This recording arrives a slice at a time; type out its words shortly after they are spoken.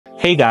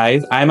Hey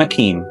guys, I'm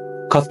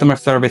Akeem, customer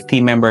service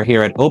team member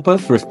here at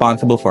OUPES,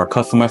 responsible for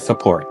customer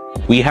support.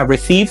 We have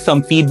received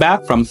some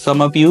feedback from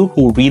some of you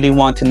who really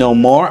want to know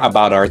more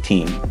about our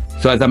team.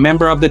 So as a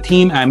member of the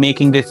team, I'm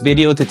making this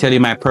video to tell you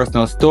my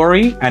personal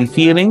story and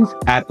feelings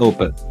at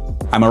OUPES.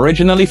 I'm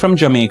originally from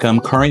Jamaica.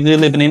 I'm currently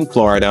living in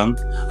Florida,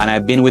 and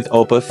I've been with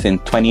OUPES since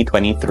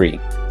 2023.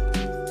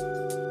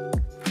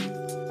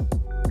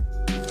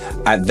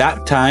 At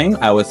that time,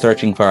 I was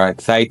searching for an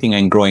exciting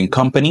and growing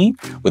company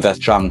with a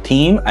strong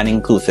team and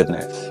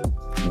inclusiveness.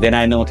 Then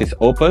I noticed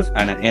OUPES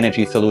and an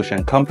energy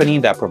solution company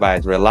that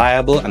provides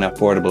reliable and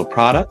affordable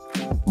products.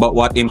 But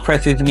what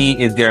impresses me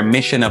is their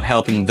mission of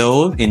helping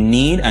those in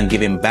need and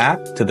giving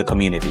back to the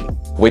community,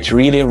 which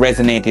really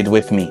resonated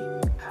with me.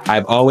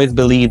 I've always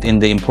believed in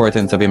the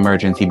importance of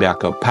emergency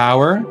backup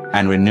power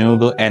and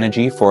renewable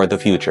energy for the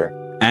future,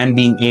 and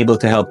being able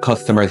to help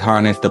customers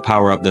harness the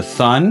power of the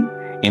sun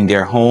in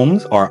their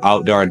homes or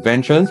outdoor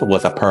adventures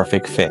was a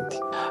perfect fit.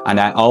 And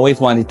I always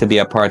wanted to be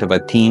a part of a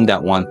team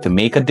that wants to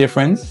make a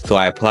difference, so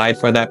I applied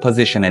for that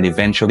position and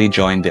eventually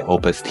joined the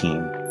OUPES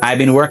team. I've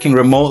been working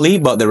remotely,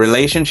 but the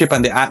relationship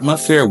and the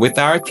atmosphere with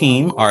our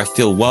team are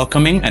still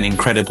welcoming and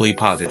incredibly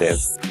positive.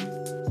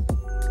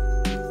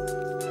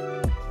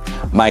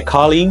 My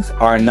colleagues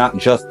are not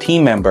just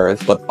team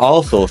members, but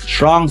also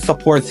strong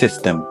support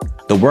system.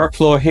 The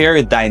workflow here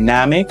is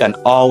dynamic and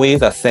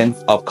always a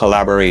sense of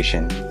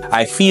collaboration.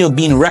 I feel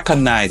being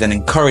recognized and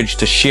encouraged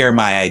to share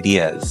my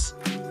ideas.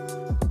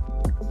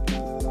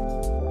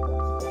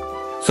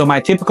 So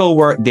my typical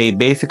work day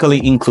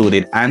basically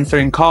included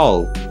answering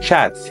calls,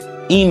 chats,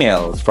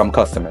 emails from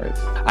customers.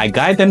 I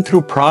guide them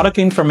through product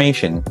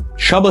information,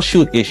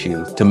 troubleshoot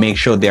issues to make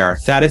sure they are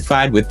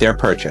satisfied with their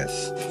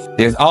purchase.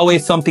 There's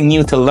always something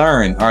new to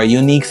learn or a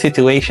unique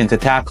situation to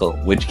tackle,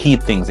 which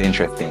keeps things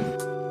interesting.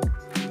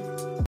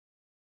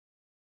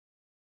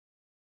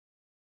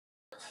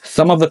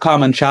 Some of the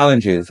common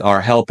challenges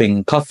are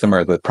helping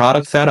customers with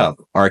product setup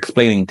or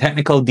explaining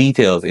technical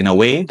details in a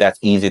way that's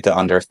easy to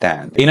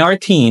understand. In our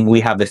team, we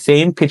have the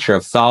same picture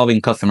of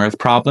solving customers'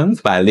 problems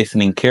by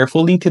listening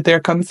carefully to their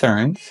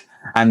concerns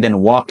and then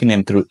walking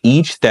them through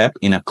each step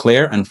in a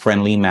clear and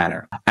friendly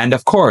manner. And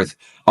of course,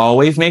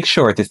 always make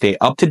sure to stay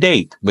up to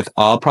date with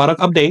all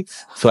product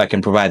updates so I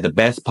can provide the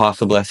best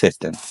possible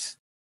assistance.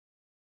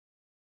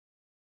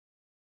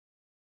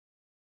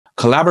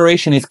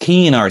 Collaboration is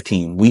key in our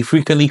team. We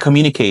frequently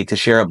communicate to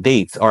share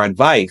updates or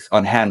advice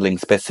on handling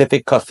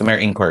specific customer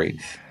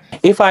inquiries.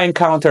 If I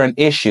encounter an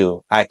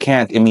issue I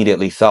can't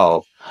immediately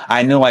solve,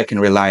 I know I can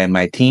rely on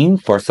my team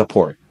for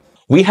support.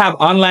 We have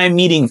online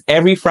meetings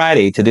every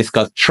Friday to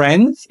discuss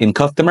trends in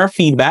customer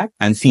feedback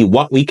and see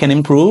what we can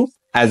improve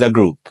as a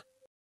group.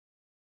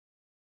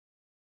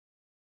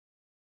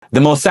 The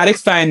most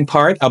satisfying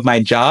part of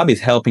my job is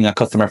helping a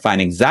customer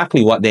find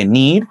exactly what they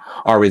need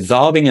or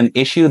resolving an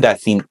issue that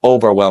seemed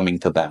overwhelming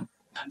to them.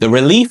 The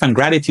relief and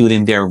gratitude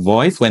in their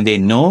voice when they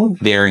know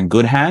they're in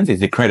good hands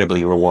is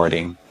incredibly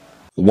rewarding.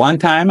 One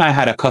time I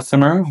had a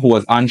customer who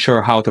was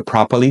unsure how to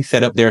properly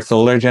set up their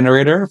solar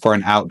generator for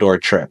an outdoor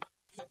trip.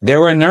 They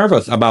were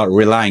nervous about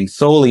relying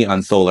solely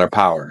on solar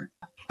power.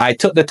 I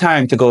took the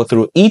time to go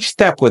through each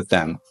step with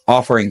them,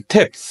 offering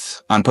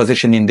tips on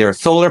positioning their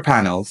solar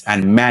panels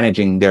and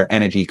managing their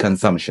energy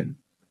consumption.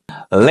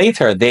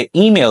 Later, they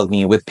emailed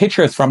me with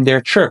pictures from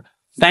their trip,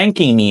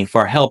 thanking me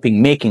for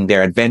helping making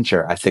their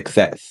adventure a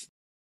success.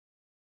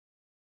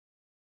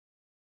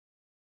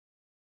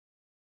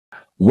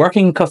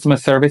 Working in customer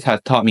service has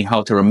taught me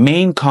how to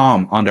remain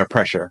calm under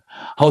pressure,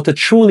 how to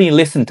truly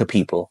listen to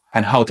people,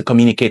 and how to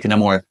communicate in a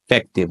more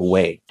effective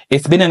way.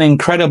 It's been an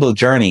incredible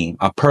journey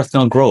of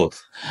personal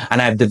growth,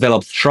 and I've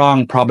developed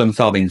strong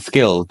problem-solving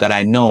skills that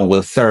I know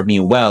will serve me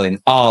well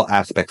in all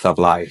aspects of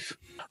life.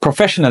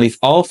 Professionally, it's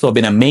also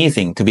been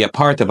amazing to be a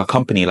part of a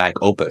company like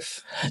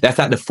OUPES that's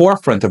at the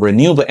forefront of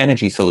renewable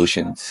energy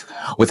solutions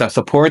with a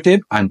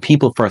supportive and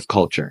people-first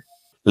culture.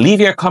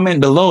 Leave your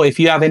comment below if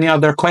you have any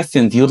other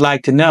questions you'd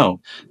like to know.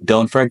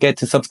 Don't forget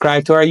to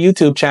subscribe to our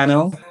YouTube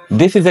channel.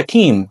 This is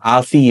Akeem.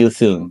 I'll see you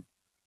soon.